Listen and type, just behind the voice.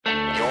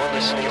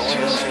Come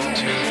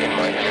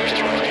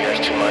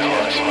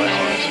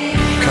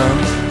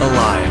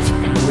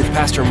Alive with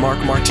Pastor Mark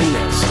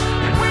Martinez.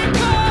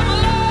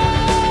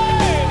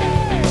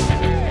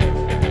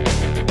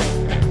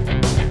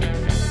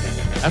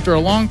 After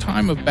a long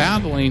time of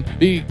battling,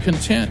 be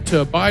content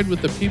to abide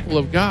with the people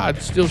of God,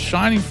 still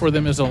shining for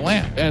them as a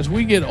lamp. As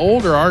we get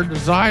older, our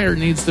desire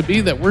needs to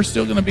be that we're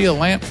still going to be a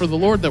lamp for the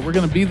Lord, that we're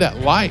going to be that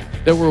light,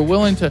 that we're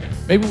willing to,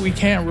 maybe we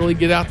can't really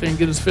get out there and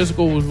get as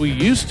physical as we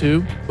used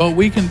to, but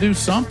we can do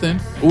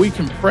something. We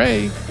can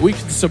pray. We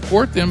can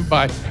support them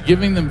by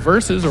giving them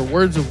verses or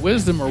words of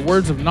wisdom or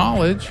words of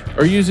knowledge,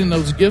 or using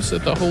those gifts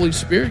that the Holy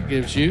Spirit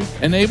gives you,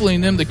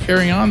 enabling them to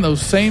carry on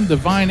those same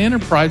divine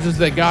enterprises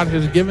that God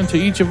has given to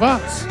each of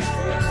us.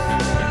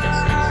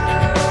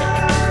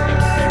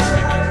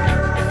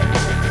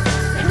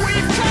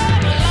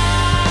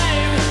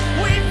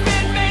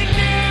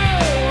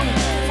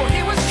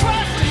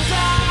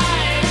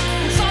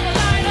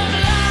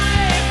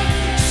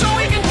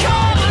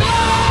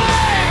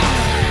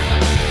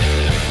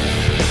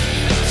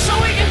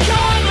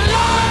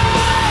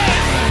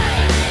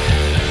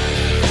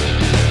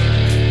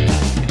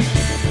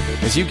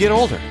 As you get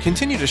older,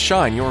 continue to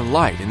shine your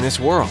light in this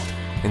world.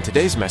 In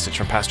today's message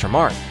from Pastor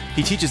Mark,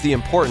 he teaches the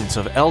importance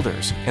of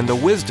elders and the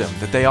wisdom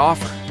that they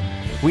offer.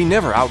 We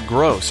never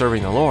outgrow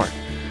serving the Lord.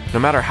 No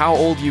matter how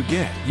old you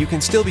get, you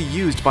can still be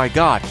used by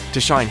God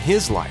to shine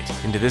His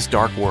light into this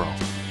dark world.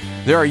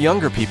 There are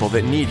younger people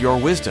that need your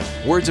wisdom,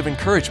 words of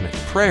encouragement,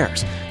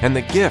 prayers, and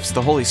the gifts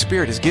the Holy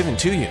Spirit has given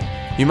to you.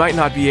 You might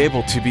not be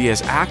able to be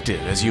as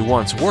active as you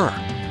once were,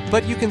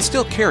 but you can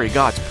still carry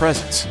God's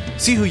presence.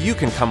 See who you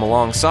can come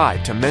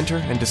alongside to mentor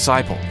and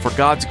disciple for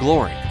God's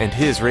glory and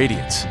His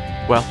radiance.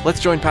 Well, let's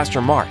join Pastor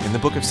Mark in the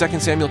book of 2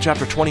 Samuel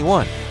chapter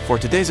 21 for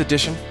today's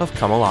edition of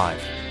Come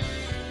Alive.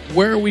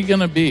 Where are we going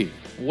to be?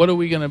 What are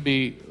we going to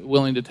be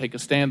willing to take a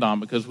stand on?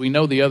 Because we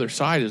know the other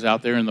side is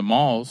out there in the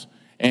malls,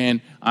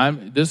 and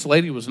this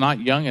lady was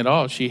not young at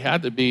all. She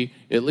had to be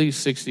at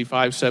least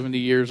 65, 70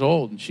 years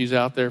old, and she's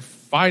out there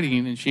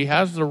fighting, and she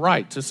has the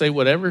right to say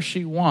whatever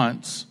she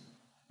wants,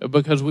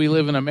 because we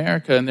live in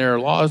America and there are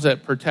laws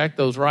that protect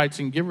those rights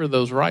and give her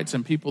those rights,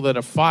 and people that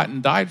have fought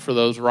and died for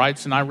those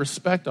rights, and I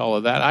respect all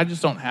of that. I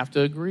just don't have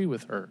to agree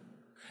with her.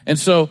 And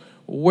so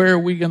where are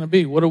we going to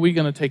be? What are we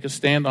going to take a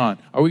stand on?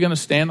 Are we going to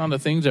stand on the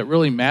things that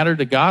really matter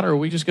to God, or are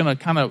we just going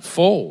to kind of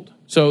fold?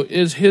 So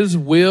is His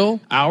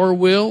will our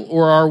will,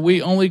 or are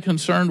we only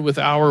concerned with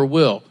our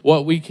will,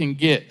 what we can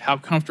get, how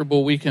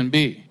comfortable we can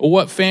be? Well,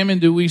 what famine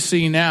do we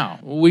see now?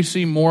 We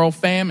see moral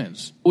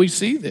famines. We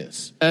see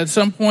this. At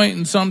some point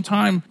in some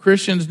time,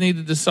 Christians need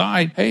to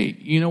decide, hey,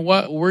 you know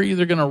what? We're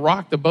either going to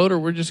rock the boat or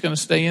we're just going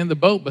to stay in the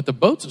boat. But the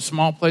boat's a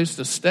small place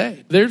to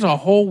stay. There's a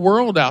whole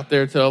world out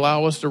there to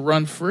allow us to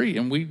run free,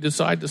 and we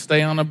decide to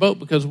stay on a boat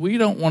because we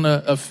don't want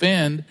to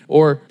offend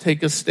or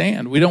take a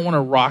stand. We don't want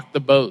to rock the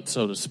boat,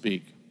 so to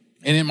speak.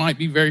 And it might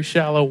be very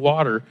shallow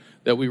water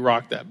that we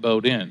rock that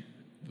boat in.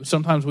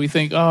 Sometimes we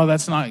think, oh,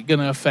 that's not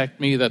going to affect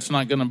me. That's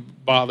not going to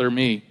bother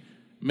me.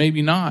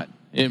 Maybe not.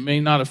 It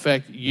may not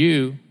affect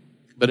you,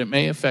 but it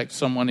may affect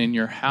someone in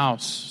your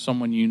house,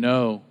 someone you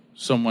know,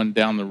 someone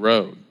down the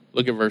road.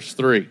 Look at verse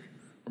 3.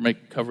 We're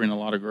covering a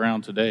lot of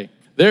ground today.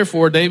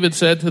 Therefore, David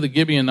said to the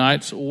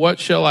Gibeonites, what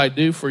shall I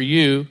do for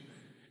you,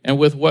 and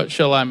with what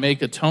shall I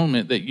make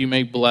atonement that you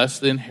may bless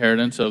the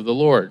inheritance of the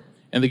Lord?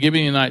 And the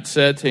Gibeonites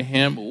said to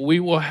him,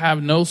 we will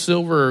have no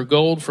silver or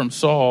gold from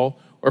Saul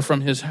or from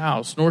his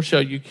house, nor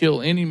shall you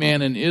kill any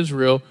man in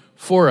Israel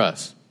for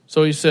us.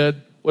 So he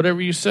said,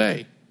 whatever you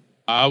say,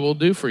 I will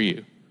do for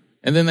you.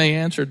 And then they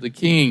answered the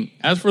king,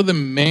 as for the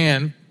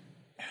man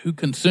who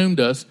consumed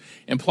us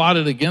and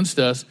plotted against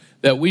us,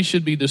 that we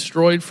should be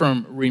destroyed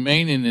from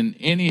remaining in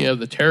any of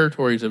the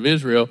territories of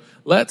Israel,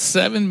 let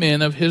 7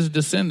 men of his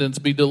descendants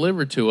be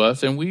delivered to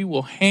us, and we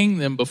will hang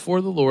them before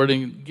the Lord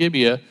in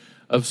Gibeah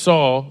of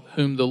Saul,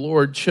 whom the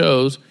Lord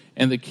chose.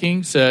 And the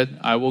king said,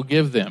 I will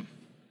give them.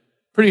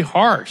 Pretty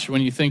harsh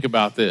when you think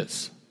about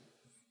this.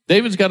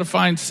 David's got to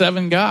find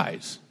 7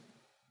 guys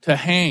to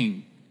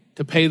hang,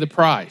 to pay the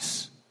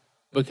price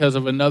because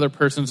of another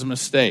person's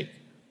mistake.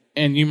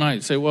 And you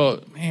might say,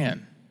 well,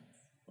 man,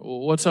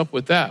 what's up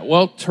with that?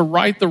 Well, to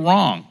right the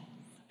wrong.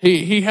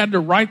 He had to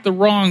right the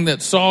wrong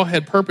that Saul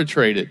had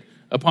perpetrated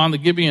upon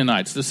the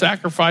Gibeonites. The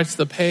sacrifice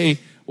to pay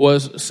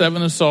was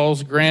 7 of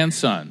Saul's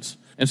grandsons.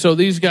 And so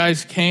these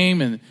guys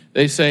came and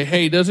they say,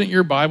 hey, doesn't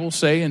your Bible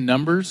say in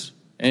Numbers,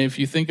 and if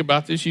you think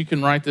about this, you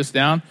can write this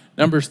down,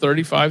 Numbers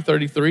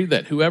 35:33,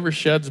 that whoever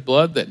sheds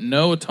blood, that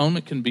no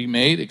atonement can be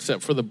made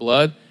except for the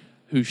blood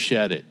who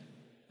shed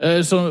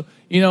it. So,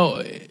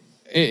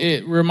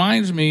 it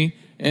reminds me,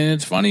 and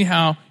it's funny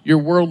how your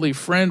worldly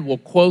friend will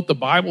quote the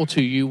Bible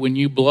to you when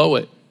you blow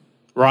it,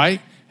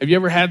 right? Have you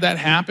ever had that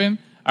happen?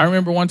 I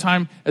remember one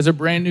time as a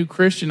brand new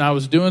Christian, I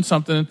was doing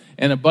something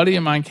and a buddy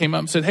of mine came up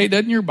and said, hey,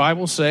 doesn't your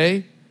Bible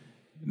say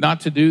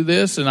not to do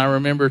this? And I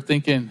remember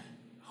thinking,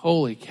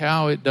 holy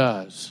cow, it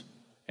does.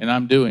 And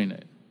I'm doing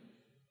it.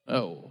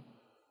 Oh,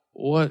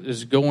 what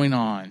is going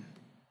on?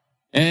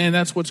 And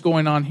that's what's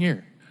going on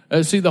here.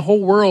 See, the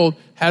whole world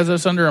has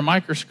us under a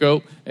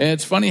microscope, and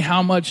it's funny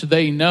how much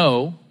they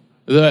know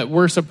that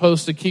we're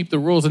supposed to keep the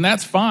rules, and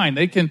that's fine.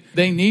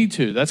 They need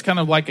to. That's kind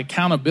of like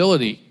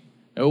accountability.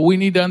 We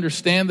need to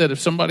understand that if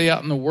somebody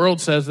out in the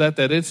world says that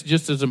it's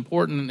just as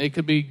important. It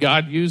could be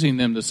God using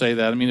them to say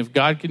that. I mean, if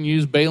God can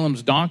use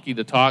Balaam's donkey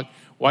to talk,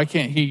 why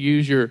can't he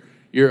use your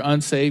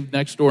unsaved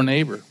next door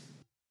neighbor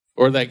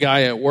or that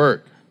guy at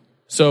work?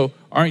 So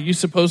aren't you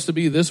supposed to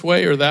be this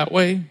way or that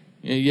way?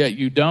 Yet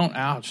you don't.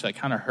 Ouch, that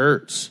kind of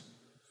hurts.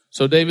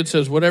 So David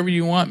says, whatever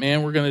you want,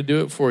 man, we're going to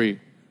do it for you.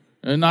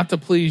 And not to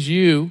please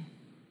you,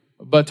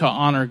 but to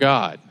honor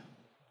God.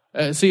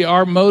 See,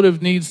 our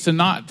motive needs to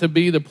not to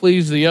be to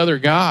please the other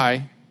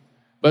guy,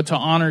 but to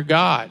honor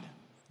God.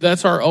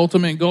 That's our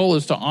ultimate goal,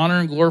 is to honor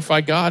and glorify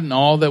God in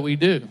all that we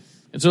do.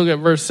 And so look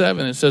at verse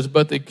 7. It says,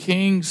 but the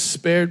king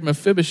spared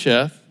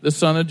Mephibosheth, the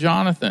son of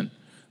Jonathan,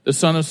 the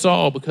son of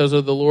Saul, because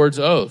of the Lord's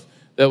oath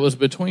that was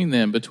between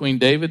them, between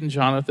David and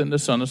Jonathan, the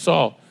son of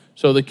Saul.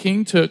 So the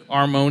king took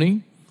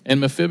Armoni and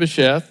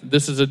Mephibosheth,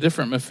 this is a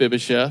different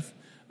Mephibosheth,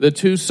 the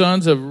two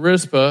sons of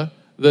Rizpah,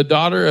 the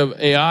daughter of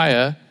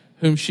Aiah,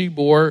 whom she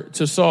bore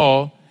to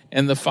Saul,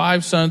 and the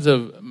 5 sons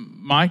of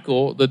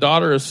Michal, the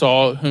daughter of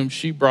Saul, whom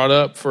she brought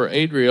up for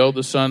Adriel,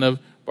 the son of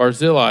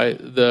Barzillai,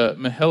 the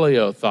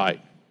Mahalaiothite,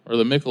 or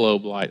the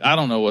Michelobite. I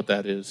don't know what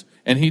that is.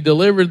 And he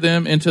delivered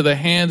them into the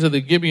hands of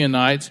the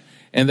Gibeonites,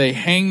 and they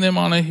hanged them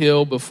on a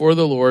hill before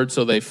the Lord.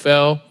 So they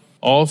fell,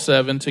 all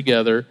 7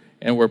 together,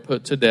 and were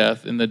put to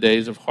death in the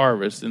days of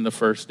harvest, in the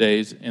first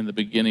days in the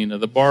beginning of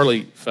the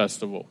barley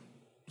festival.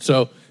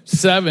 So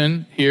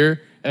 7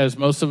 here, as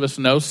most of us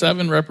know,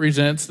 7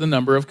 represents the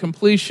number of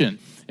completion.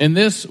 In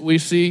this, we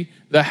see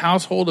the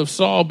household of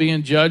Saul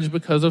being judged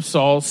because of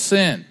Saul's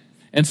sin.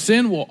 And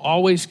sin will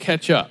always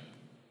catch up.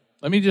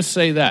 Let me just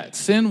say that.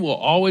 Sin will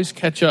always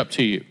catch up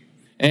to you.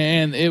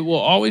 And it will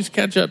always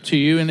catch up to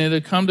you, and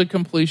it'll come to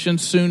completion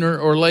sooner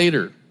or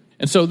later.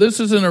 And so this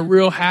isn't a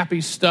real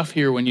happy stuff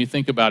here when you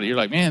think about it. You're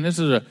like, man, this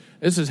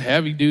is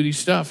heavy-duty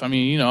stuff. I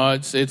mean,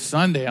 it's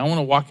Sunday. I want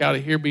to walk out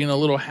of here being a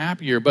little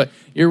happier. But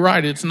you're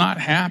right, it's not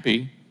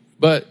happy,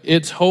 but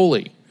it's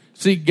holy.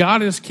 See,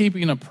 God is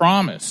keeping a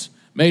promise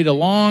made a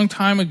long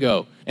time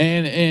ago,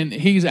 and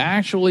he's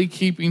actually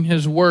keeping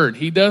his word.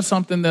 He does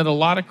something that a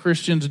lot of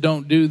Christians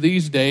don't do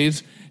these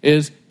days,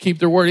 is keep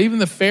their word. Even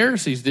the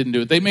Pharisees didn't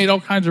do it. They made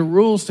all kinds of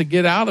rules to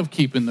get out of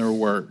keeping their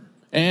word.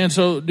 And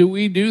so do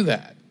we do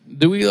that?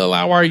 Do we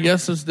allow our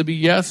yeses to be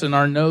yes and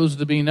our no's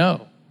to be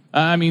no?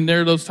 I mean,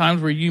 there are those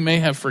times where you may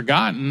have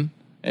forgotten,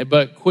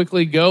 but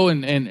quickly go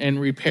and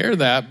repair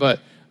that.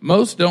 But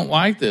most don't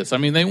like this. I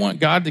mean, they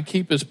want God to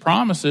keep his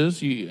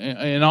promises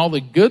and all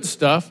the good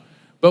stuff,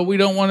 but we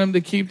don't want him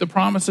to keep the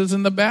promises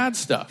and the bad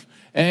stuff.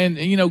 And,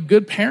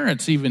 good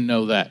parents even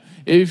know that.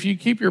 If you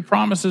keep your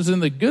promises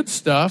in the good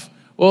stuff,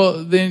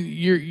 well, then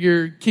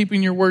you're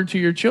keeping your word to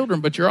your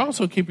children, but you're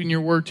also keeping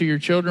your word to your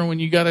children when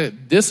you got to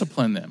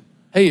discipline them.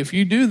 Hey, if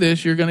you do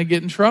this, you're going to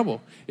get in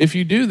trouble. If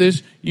you do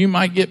this, you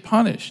might get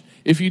punished.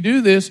 If you do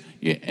this,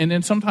 and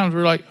then sometimes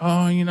we're like,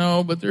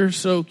 oh, but they're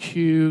so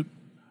cute.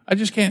 I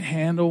just can't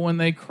handle when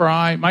they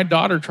cry. My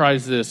daughter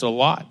tries this a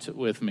lot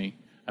with me.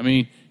 I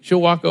mean,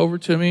 she'll walk over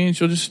to me and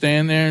she'll just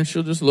stand there and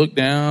she'll just look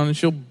down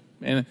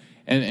and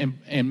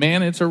and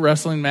man, it's a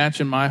wrestling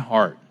match in my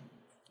heart.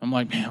 I'm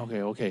like, man,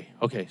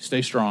 okay,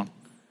 stay strong.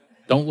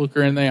 Don't look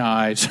her in the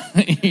eyes,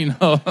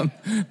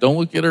 Don't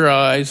look at her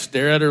eyes,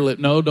 stare at her lip.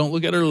 No, don't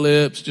look at her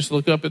lips. Just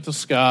look up at the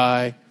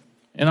sky.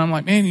 And I'm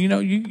like, man,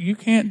 you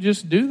can't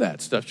just do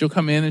that stuff. She'll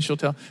come in and she'll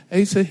tell,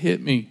 Asa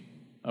hit me.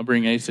 I'll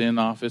bring Asa in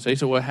the office.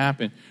 Asa, what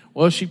happened?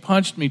 Well, she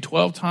punched me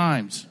 12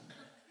 times.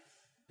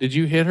 Did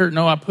you hit her?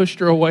 No, I pushed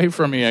her away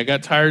from me. I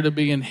got tired of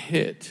being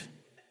hit.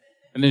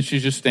 And then she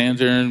just stands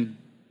there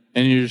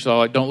and you're just all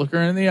like, don't look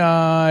her in the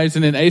eyes.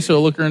 And then Asa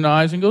will look her in the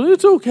eyes and go,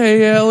 it's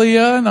okay,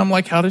 Elia. And I'm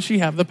like, how does she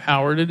have the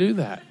power to do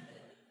that?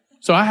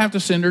 So I have to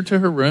send her to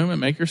her room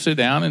and make her sit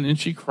down. And then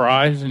she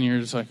cries and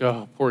you're just like,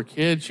 oh, poor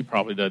kid. She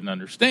probably doesn't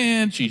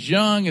understand. She's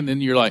young. And then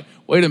you're like,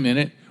 wait a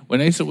minute.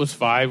 When Asa was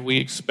 5, we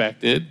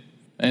expected.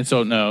 And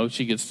so, no,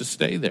 she gets to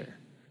stay there.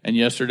 And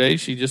yesterday,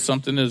 she just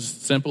something as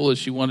simple as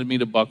she wanted me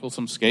to buckle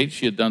some skates.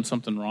 She had done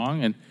something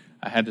wrong. And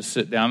I had to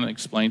sit down and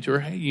explain to her,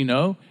 hey,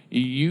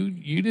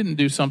 you didn't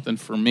do something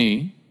for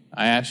me.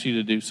 I asked you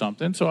to do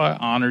something, so I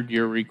honored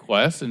your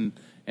request and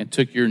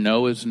took your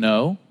no as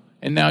no,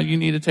 and now you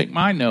need to take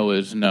my no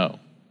as no.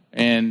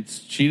 And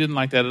she didn't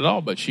like that at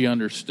all, but she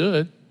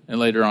understood,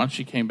 and later on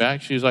she came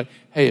back. She was like,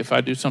 hey, if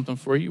I do something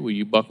for you, will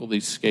you buckle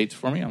these skates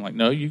for me? I'm like,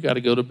 no, you got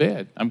to go to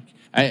bed.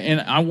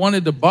 And I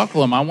wanted to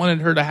buckle them. I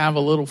wanted her to have a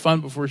little fun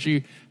before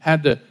she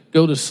had to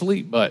go to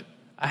sleep, but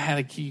I had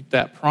to keep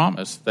that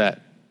promise,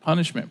 that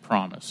punishment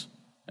promise.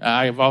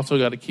 I've also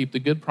got to keep the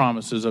good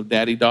promises of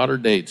daddy-daughter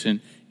dates.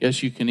 And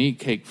yes, you can eat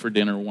cake for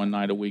dinner one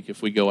night a week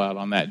if we go out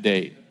on that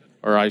date,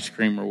 or ice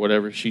cream or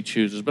whatever she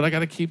chooses. But I got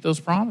to keep those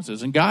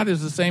promises. And God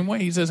is the same way.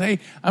 He says, hey,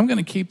 I'm going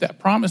to keep that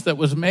promise that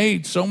was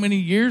made so many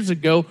years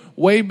ago,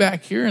 way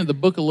back here in the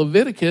book of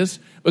Leviticus,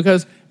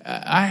 because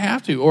I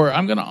have to, or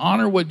I'm going to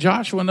honor what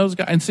Joshua and those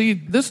guys. And see,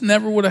 this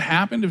never would have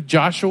happened if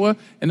Joshua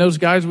and those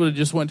guys would have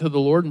just went to the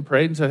Lord and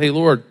prayed and said, hey,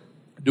 Lord,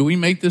 do we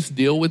make this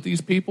deal with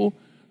these people?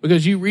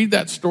 Because you read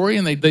that story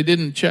and they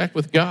didn't check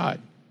with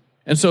God.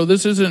 And so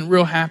this isn't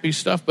real happy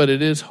stuff, but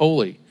it is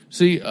holy.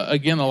 See,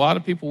 again, a lot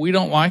of people, we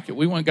don't like it.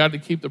 We want God to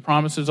keep the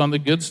promises on the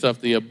good stuff,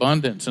 the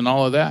abundance and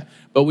all of that.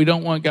 But we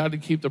don't want God to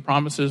keep the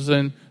promises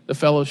in the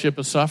fellowship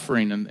of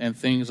suffering and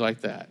things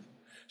like that.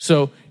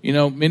 So,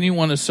 many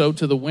want to sow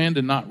to the wind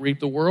and not reap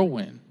the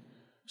whirlwind.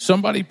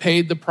 Somebody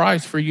paid the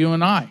price for you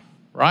and I,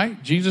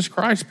 right? Jesus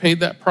Christ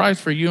paid that price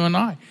for you and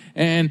I.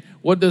 And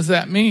what does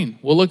that mean?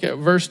 We'll look at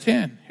verse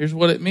 10. Here's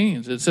what it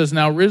means. It says,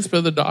 now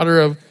Rizpah, the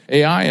daughter of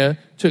Aiah,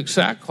 took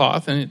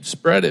sackcloth and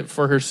spread it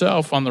for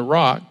herself on the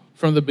rock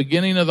from the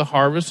beginning of the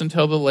harvest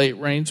until the late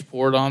rains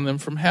poured on them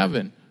from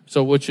heaven,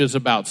 so which is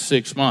about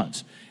 6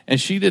 months.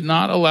 And she did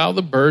not allow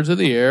the birds of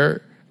the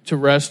air to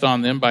rest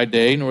on them by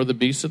day, nor the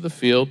beasts of the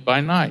field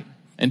by night.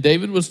 And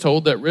David was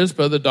told that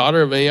Rizpah, the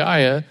daughter of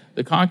Aiah,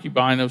 the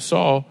concubine of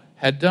Saul,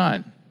 had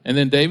done. And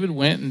then David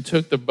went and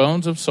took the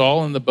bones of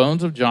Saul and the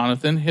bones of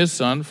Jonathan, his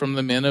son, from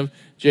the men of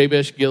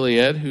Jabesh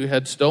Gilead, who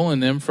had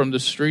stolen them from the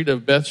street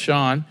of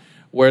Bethshan,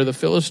 where the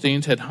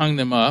Philistines had hung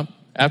them up,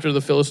 after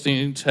the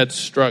Philistines had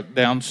struck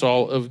down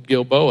Saul of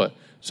Gilboa.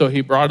 So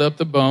he brought up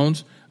the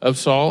bones of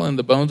Saul and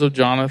the bones of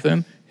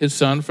Jonathan, his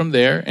son, from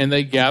there, and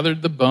they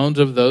gathered the bones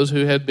of those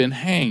who had been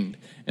hanged.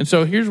 And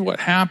so here's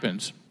what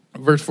happens.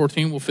 Verse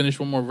 14, we'll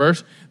finish one more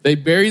verse. They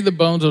buried the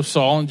bones of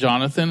Saul and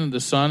Jonathan and the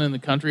son in the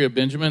country of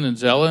Benjamin and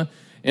Zelah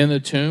in the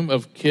tomb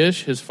of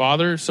Kish, his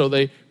father. So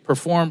they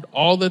performed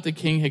all that the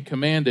king had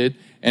commanded,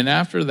 and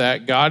after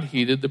that, God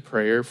heeded the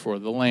prayer for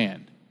the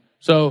land.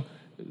 So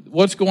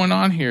what's going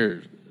on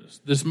here?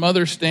 This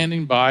mother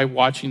standing by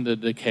watching the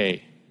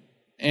decay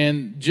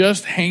and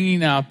just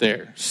hanging out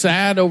there,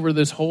 sad over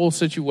this whole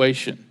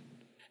situation.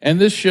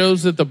 And this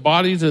shows that the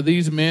bodies of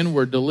these men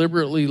were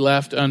deliberately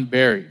left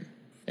unburied.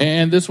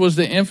 And this was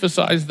to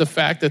emphasize the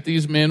fact that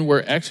these men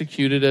were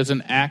executed as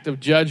an act of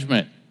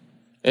judgment.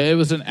 It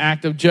was an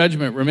act of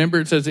judgment.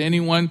 Remember, it says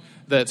anyone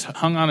that's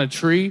hung on a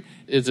tree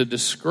is a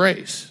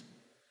disgrace.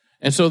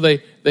 And so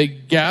they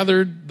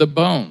gathered the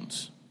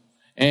bones.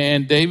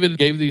 And David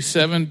gave these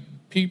 7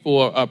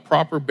 people a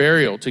proper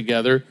burial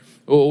together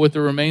with the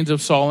remains of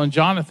Saul and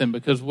Jonathan,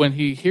 because when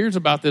he hears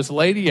about this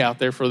lady out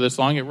there for this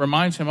long, it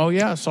reminds him, oh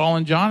yeah, Saul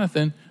and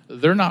Jonathan,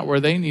 they're not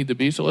where they need to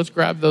be, so let's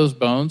grab those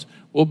bones,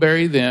 we'll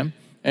bury them,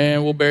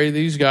 and we'll bury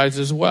these guys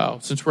as well.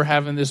 Since we're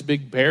having this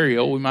big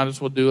burial, we might as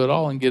well do it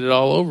all and get it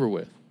all over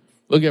with.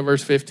 Look at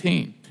verse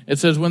 15. It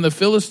says, when the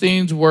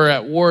Philistines were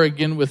at war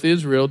again with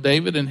Israel,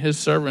 David and his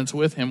servants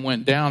with him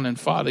went down and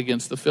fought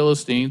against the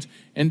Philistines,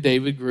 and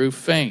David grew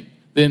faint.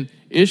 Then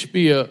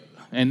Ishbi,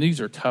 and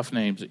these are tough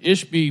names,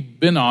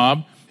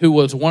 Ishbi-Benob, who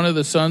was one of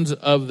the sons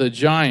of the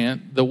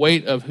giant, the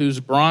weight of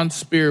whose bronze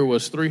spear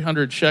was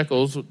 300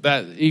 shekels,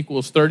 that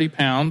equals 30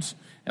 pounds.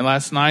 And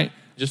last night,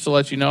 just to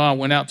let you know, I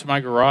went out to my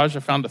garage, I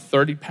found a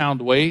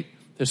 30-pound weight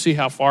to see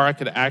how far I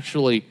could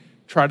actually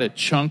try to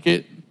chunk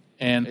it,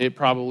 and it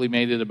probably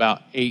made it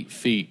about 8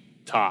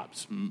 feet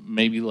tops,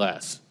 maybe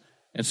less.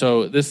 And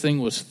so this thing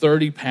was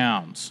 30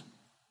 pounds.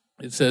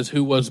 It says,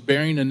 who was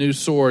bearing a new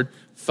sword,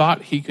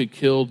 thought he could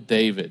kill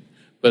David.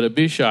 But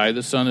Abishai,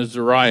 the son of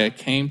Zeruiah,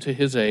 came to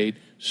his aid,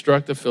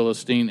 struck the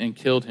Philistine, and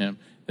killed him.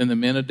 Then the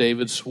men of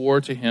David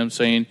swore to him,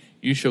 saying,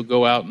 you shall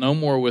go out no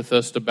more with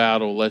us to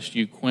battle, lest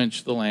you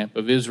quench the lamp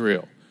of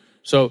Israel.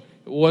 So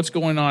what's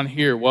going on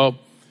here? Well,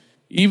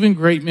 even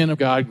great men of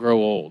God grow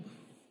old.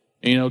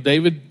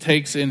 David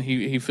takes in,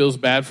 he feels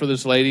bad for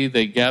this lady.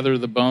 They gather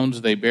the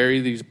bones, they bury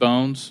these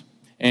bones,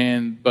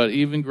 but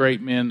even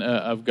great men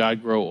of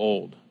God grow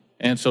old.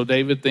 And so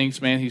David thinks,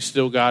 man, he's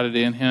still got it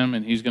in him,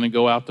 and he's going to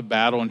go out to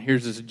battle, and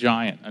here's this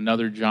giant,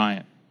 another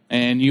giant.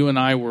 And you and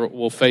I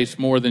will face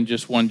more than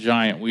just one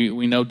giant.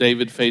 We know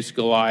David faced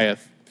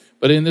Goliath.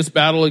 But in this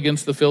battle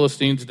against the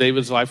Philistines,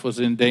 David's life was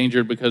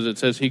endangered because it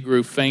says he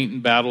grew faint in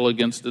battle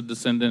against the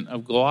descendant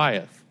of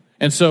Goliath.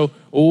 And so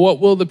what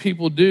will the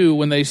people do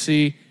when they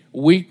see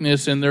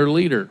weakness in their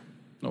leader?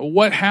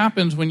 What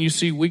happens when you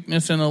see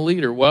weakness in a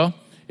leader? Well,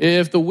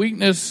 if the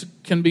weakness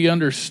can be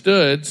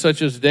understood,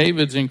 such as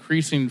David's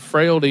increasing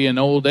frailty and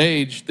old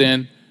age,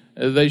 then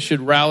they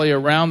should rally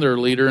around their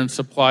leader and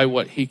supply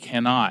what he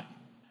cannot.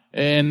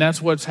 And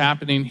that's what's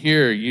happening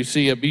here. You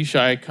see,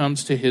 Abishai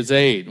comes to his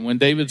aid. When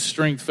David's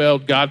strength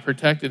failed, God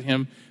protected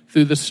him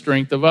through the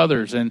strength of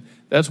others. And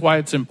that's why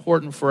it's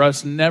important for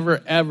us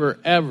never, ever,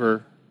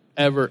 ever,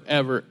 ever,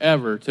 ever,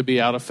 ever to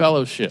be out of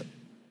fellowship.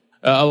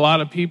 A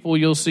lot of people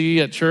you'll see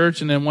at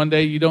church, and then one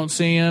day you don't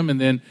see them, and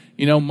then,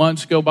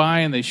 months go by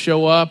and they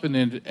show up, and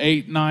then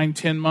 8, 9,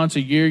 10 months,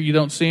 a year, you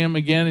don't see them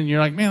again, and you're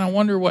like, man, I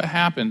wonder what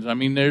happens. I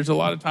mean, there's a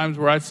lot of times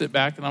where I sit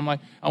back and I'm like,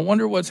 I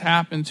wonder what's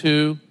happened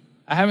to,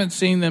 I haven't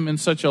seen them in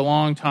such a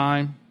long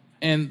time,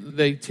 and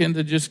they tend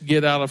to just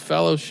get out of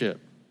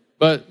fellowship.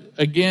 But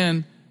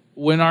again,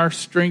 when our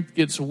strength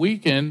gets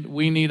weakened,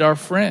 we need our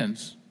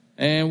friends.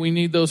 And we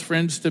need those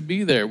friends to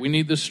be there. We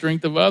need the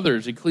strength of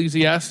others.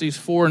 Ecclesiastes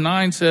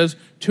 4:9 says,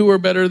 2 are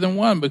better than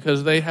 1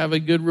 because they have a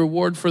good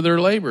reward for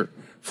their labor.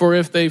 For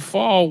if they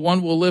fall,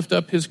 one will lift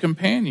up his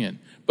companion.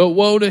 But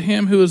woe to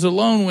him who is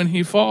alone when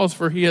he falls,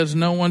 for he has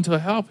no one to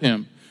help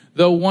him.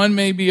 Though one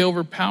may be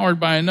overpowered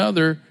by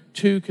another,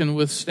 2 can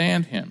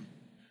withstand him.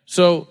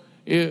 So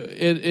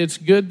it's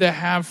good to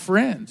have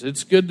friends.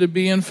 It's good to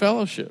be in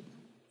fellowship.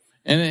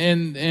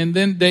 And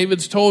then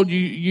David's told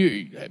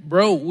you,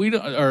 bro,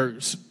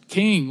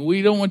 King,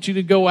 we don't want you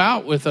to go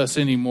out with us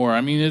anymore.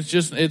 I mean,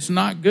 it's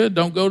not good.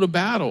 Don't go to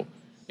battle.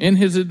 In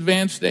his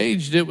advanced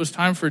age, it was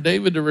time for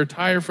David to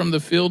retire from the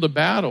field of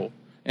battle.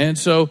 And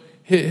so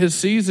his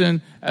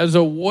season as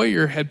a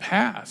warrior had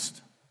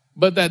passed.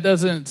 But that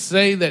doesn't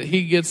say that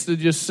he gets to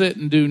just sit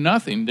and do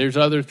nothing. There's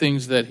other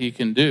things that he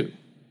can do.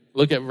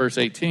 Look at verse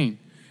 18.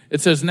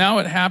 It says, now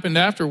it happened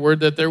afterward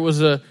that there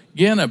was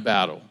again a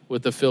battle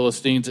with the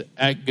Philistines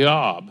at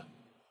Gob.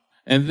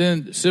 And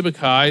then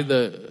Sibbecai,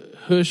 the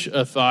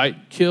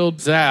Hushathite, killed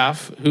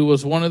Zaph, who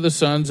was one of the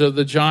sons of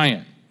the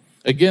giant.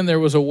 Again, there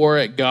was a war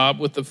at Gob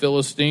with the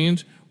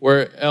Philistines,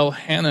 where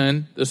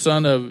Elhanan, the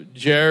son of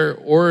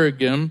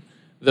Jer-oregim,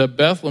 the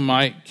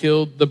Bethlehemite,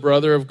 killed the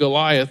brother of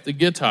Goliath, the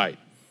Gittite,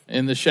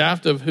 and the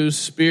shaft of whose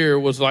spear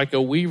was like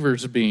a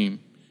weaver's beam.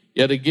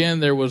 Yet again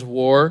there was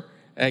war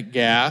at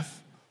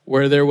Gath,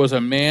 where there was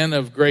a man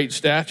of great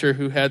stature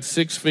who had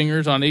 6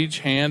 fingers on each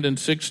hand and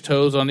 6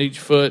 toes on each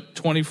foot,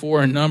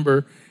 24 in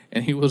number,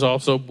 and he was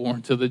also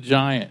born to the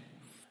giant.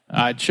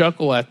 I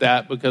chuckle at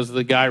that because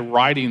the guy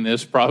writing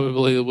this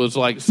probably was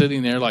like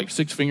sitting there like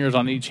 6 fingers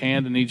on each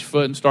hand and each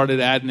foot and started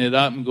adding it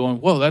up and going,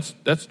 whoa,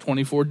 that's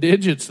 24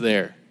 digits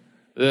there.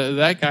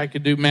 That guy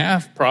could do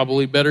math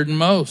probably better than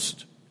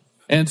most.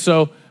 And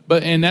so,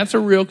 and that's a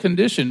real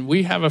condition.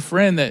 We have a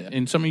friend that,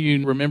 and some of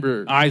you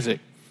remember Isaac,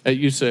 that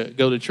used to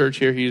go to church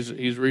here.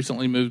 He's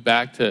recently moved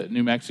back to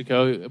New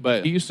Mexico,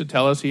 but he used to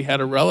tell us he had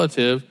a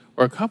relative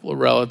or a couple of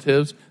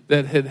relatives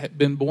that had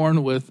been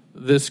born with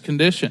this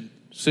condition,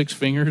 6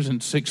 fingers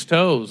and 6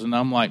 toes. And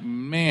I'm like,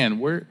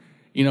 man,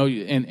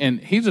 and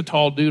he's a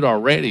tall dude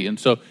already. And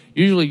so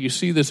usually you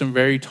see this in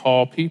very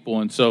tall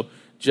people. And so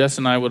Jess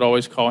and I would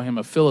always call him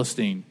a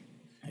Philistine,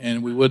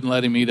 and we wouldn't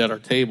let him eat at our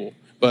table.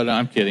 But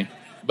I'm kidding.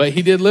 But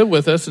he did live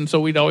with us, and so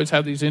we'd always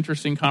have these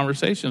interesting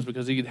conversations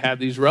because he'd have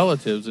these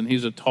relatives, and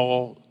he's a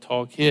tall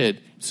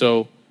kid.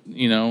 So,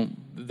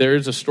 there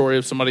is a story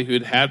of somebody who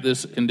had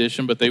this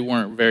condition, but they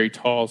weren't very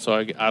tall, so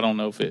I don't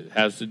know if it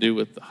has to do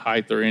with the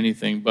height or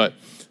anything. But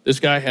this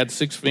guy had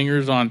 6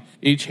 fingers on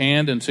each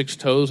hand and 6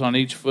 toes on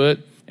each foot.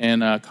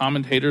 And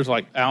commentators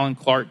like Alan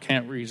Clark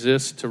can't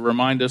resist to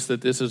remind us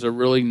that this is a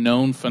really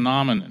known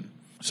phenomenon.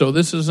 So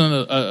this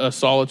isn't a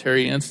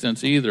solitary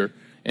instance either.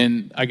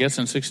 And I guess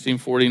in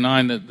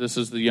 1649, that this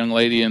is the young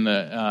lady and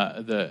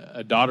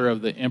a daughter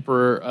of the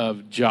emperor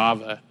of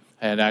Java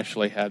had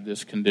actually had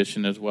this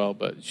condition as well,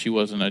 but she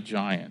wasn't a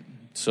giant.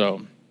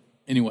 So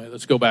anyway,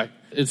 let's go back.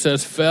 It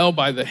says, fell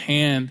by the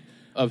hand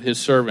of his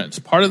servants.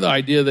 Part of the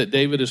idea that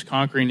David is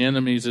conquering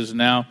enemies is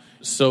now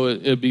so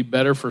it'd be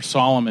better for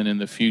Solomon in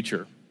the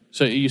future.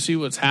 So you see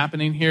what's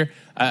happening here?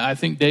 I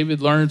think David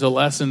learns a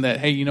lesson that,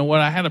 hey, you know what?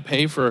 I had to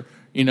pay for,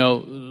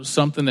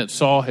 something that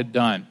Saul had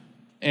done.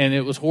 And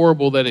it was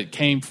horrible that it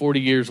came 40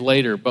 years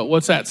later. But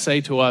what's that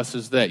say to us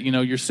is that,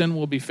 your sin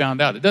will be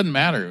found out. It doesn't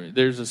matter.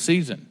 There's a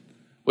season.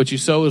 What you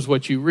sow is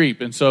what you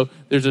reap. And so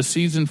there's a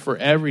season for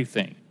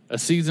everything. A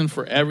season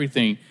for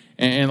everything.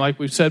 And like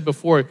we've said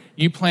before,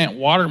 you plant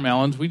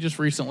watermelons. We just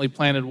recently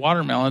planted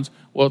watermelons.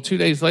 Well, 2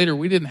 days later,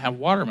 we didn't have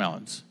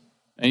watermelons.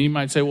 And you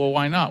might say, well,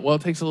 why not? Well,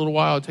 it takes a little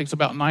while. It takes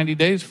about 90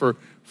 days for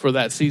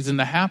that season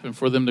to happen,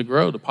 for them to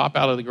grow, to pop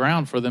out of the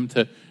ground, for them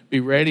to be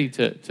ready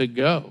to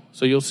go.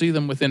 So you'll see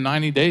them within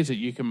 90 days that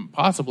you can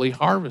possibly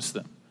harvest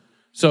them.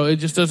 So it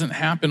just doesn't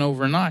happen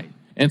overnight.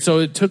 And so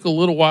it took a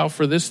little while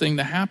for this thing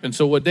to happen.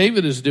 So what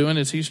David is doing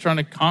is he's trying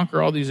to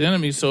conquer all these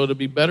enemies so it'll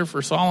be better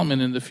for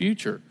Solomon in the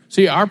future.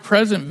 See, our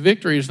present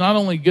victory is not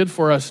only good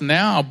for us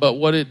now, but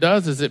what it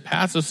does is it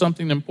passes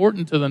something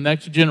important to the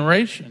next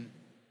generation.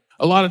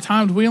 A lot of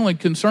times we only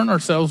concern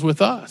ourselves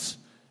with us.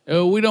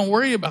 We don't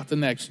worry about the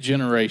next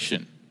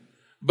generation.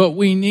 But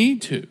we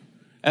need to.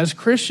 As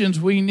Christians,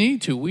 we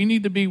need to. We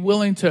need to be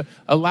willing to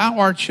allow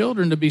our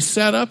children to be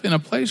set up in a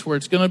place where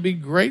it's going to be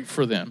great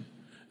for them.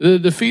 The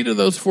defeat of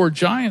those 4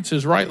 giants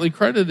is rightly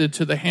credited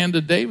to the hand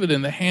of David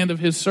and the hand of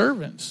his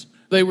servants.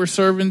 They were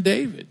serving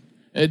David.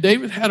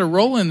 David had a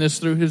role in this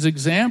through his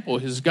example,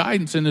 his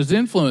guidance, and his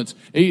influence.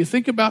 And you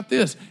think about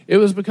this. It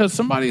was because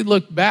somebody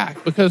looked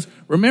back. Because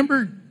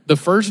remember the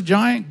first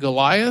giant,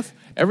 Goliath?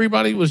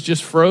 Everybody was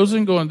just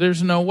frozen going,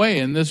 there's no way.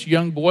 And this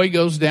young boy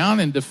goes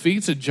down and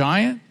defeats a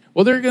giant.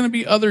 Well, there are going to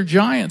be other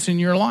giants in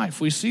your life.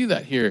 We see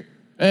that here.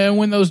 And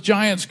when those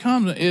giants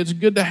come, it's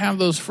good to have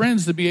those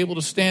friends to be able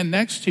to stand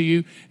next to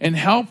you and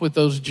help with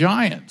those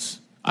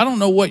giants. I don't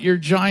know what your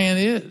giant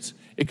is.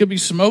 It could be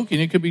smoking.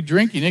 It could be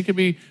drinking. It could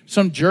be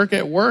some jerk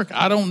at work.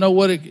 I don't know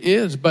what it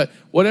is. But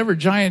whatever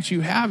giants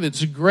you have,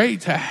 it's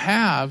great to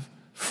have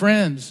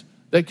friends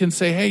that can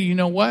say, hey, you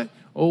know what?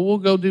 well, we'll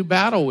go do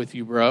battle with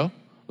you, bro.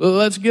 Well,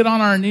 let's get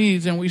on our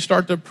knees and we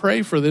start to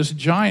pray for this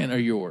giant of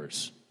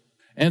yours.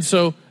 And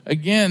so,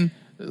 again,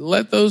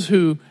 let those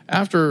who,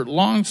 after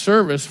long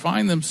service,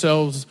 find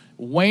themselves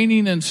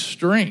waning in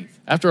strength,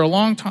 after a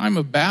long time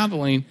of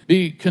battling,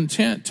 be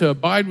content to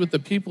abide with the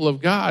people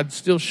of God,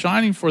 still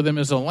shining for them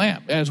as a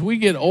lamp. As we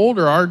get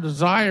older, our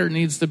desire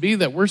needs to be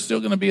that we're still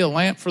going to be a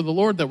lamp for the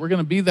Lord, that we're going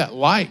to be that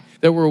light,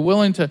 that we're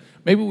willing to,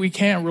 maybe we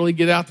can't really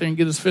get out there and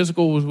get as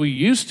physical as we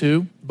used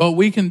to, but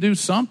we can do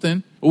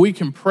something. We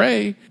can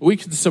pray. We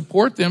can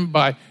support them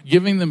by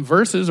giving them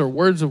verses or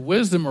words of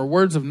wisdom or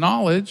words of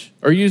knowledge,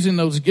 or using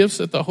those gifts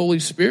that the Holy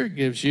Spirit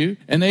gives you,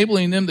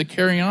 enabling them to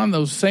carry on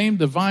those same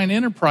divine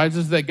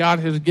enterprises that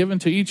God has given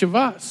to each of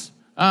us.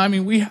 I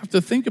mean, we have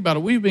to think about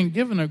it. We've been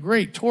given a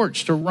great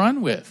torch to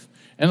run with.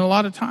 And a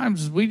lot of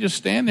times we just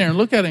stand there and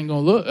look at it and go,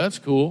 look, that's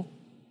cool.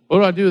 What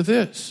do I do with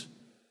this?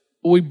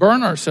 Well, we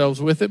burn ourselves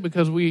with it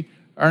because we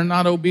are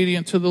not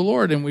obedient to the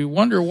Lord. And we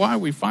wonder why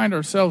we find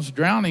ourselves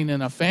drowning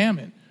in a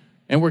famine.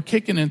 And we're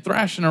kicking and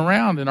thrashing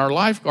around, and our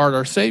lifeguard,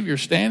 our Savior,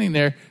 standing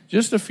there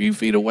just a few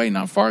feet away,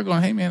 not far,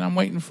 going, hey, man, I'm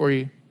waiting for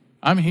you.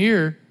 I'm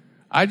here.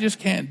 I just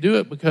can't do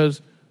it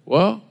because,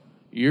 well,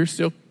 you're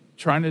still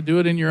trying to do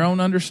it in your own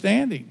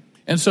understanding.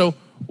 And so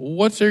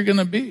what's there going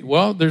to be?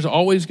 Well, there's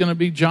always going to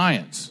be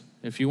giants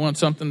if you want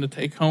something to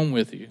take home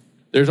with you.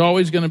 There's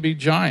always going to be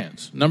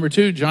giants. Number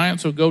 2,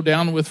 giants will go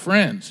down with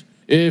friends.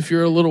 If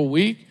you're a little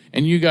weak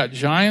and you got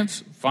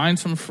giants, find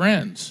some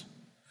friends.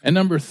 And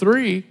number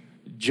 3,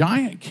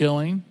 giant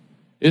killing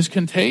is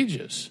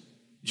contagious.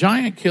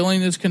 Giant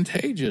killing is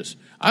contagious.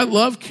 I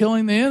love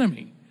killing the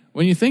enemy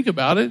when you think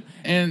about it.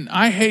 And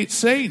I hate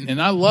Satan.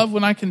 And I love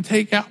when I can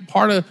take out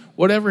part of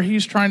whatever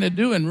he's trying to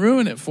do and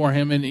ruin it for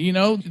him. And, you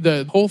know,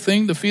 the whole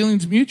thing, the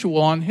feeling's mutual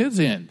on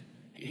his end.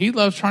 He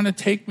loves trying to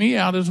take me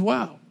out as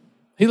well.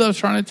 He loves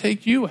trying to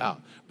take you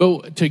out.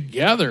 But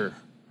together,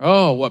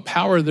 oh, what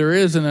power there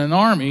is in an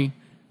army.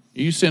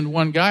 You send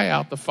one guy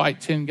out to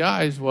fight 10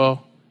 guys.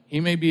 Well,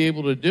 he may be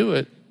able to do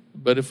it.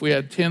 But if we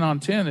had 10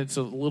 on 10, it's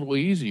a little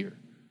easier.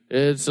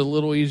 It's a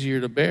little easier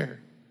to bear.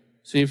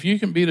 See, if you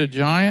can beat a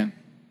giant,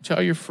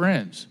 tell your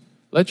friends.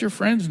 Let your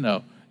friends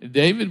know.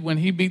 David, when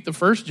he beat the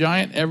first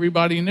giant,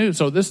 everybody knew.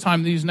 So this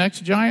time, these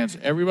next giants,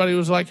 everybody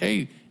was like,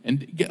 hey,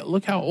 and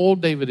look how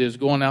old David is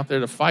going out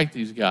there to fight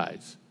these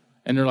guys.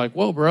 And they're like,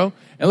 whoa, bro.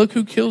 And look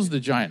who kills the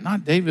giant.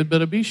 Not David,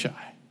 but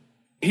Abishai.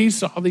 He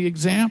saw the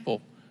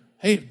example.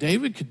 Hey, if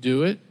David could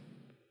do it,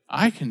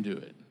 I can do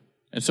it.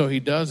 And so he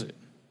does it.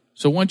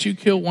 So once you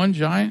kill one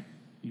giant,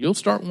 you'll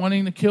start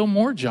wanting to kill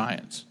more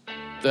giants.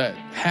 That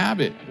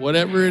habit,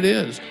 whatever it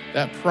is,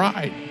 that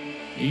pride,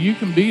 you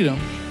can beat them.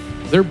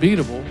 They're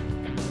beatable.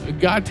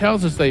 God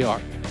tells us they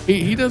are.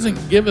 He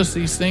doesn't give us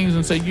these things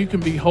and say, you can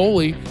be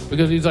holy,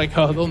 because he's like,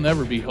 oh, they'll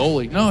never be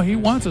holy. No, he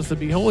wants us to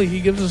be holy. He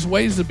gives us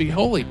ways to be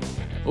holy.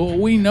 Well,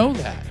 we know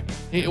that.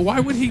 Why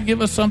would he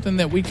give us something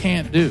that we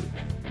can't do?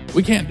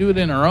 We can't do it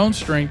in our own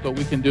strength, but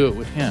we can do it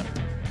with him.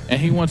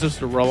 And he wants us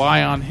to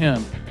rely on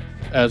him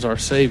as our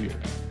Savior,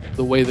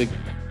 the way the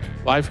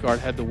lifeguard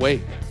had to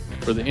wait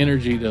for the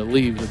energy to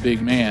leave the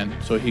big man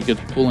so he could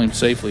pull him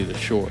safely to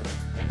shore.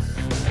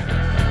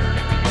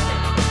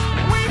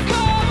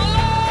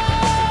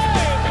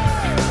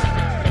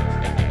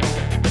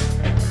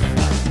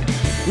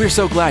 We're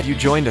so glad you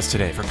joined us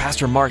today for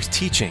Pastor Mark's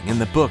teaching in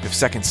the book of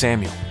 2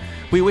 Samuel.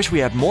 We wish we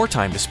had more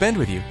time to spend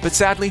with you, but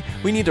sadly,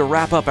 we need to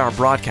wrap up our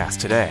broadcast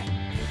today.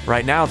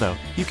 Right now, though,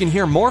 you can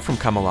hear more from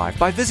Come Alive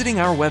by visiting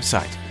our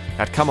website.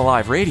 At Come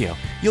Alive Radio,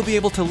 you'll be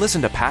able to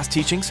listen to past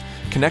teachings,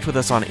 connect with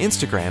us on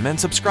Instagram, and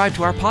subscribe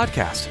to our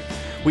podcast.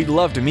 We'd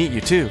love to meet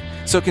you too,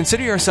 so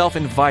consider yourself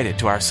invited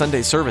to our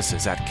Sunday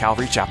services at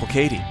Calvary Chapel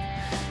Katy.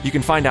 You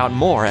can find out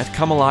more at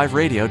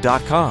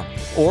comealiveradio.com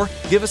or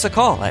give us a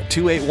call at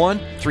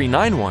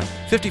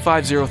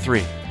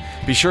 281-391-5503.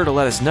 Be sure to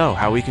let us know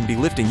how we can be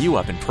lifting you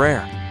up in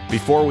prayer.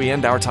 Before we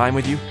end our time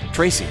with you,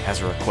 Tracy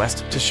has a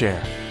request to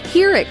share.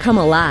 Here at Come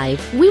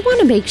Alive, we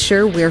want to make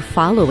sure we're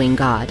following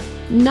God,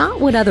 not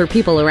what other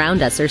people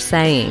around us are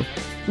saying.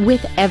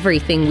 With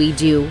everything we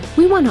do,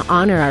 we want to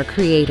honor our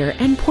Creator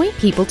and point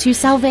people to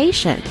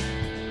salvation.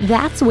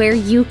 That's where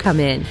you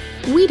come in.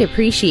 We'd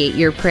appreciate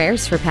your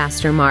prayers for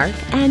Pastor Mark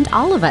and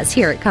all of us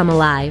here at Come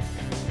Alive.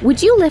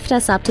 Would you lift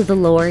us up to the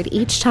Lord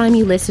each time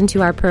you listen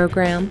to our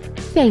program?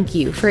 Thank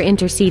you for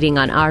interceding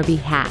on our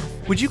behalf.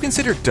 Would you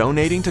consider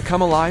donating to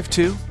Come Alive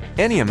too?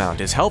 Any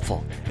amount is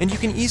helpful, and you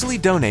can easily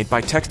donate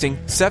by texting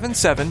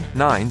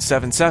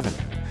 77977.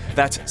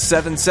 That's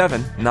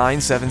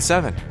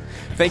 77977.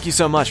 Thank you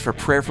so much for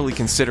prayerfully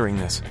considering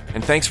this,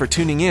 and thanks for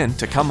tuning in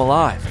to Come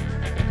Alive.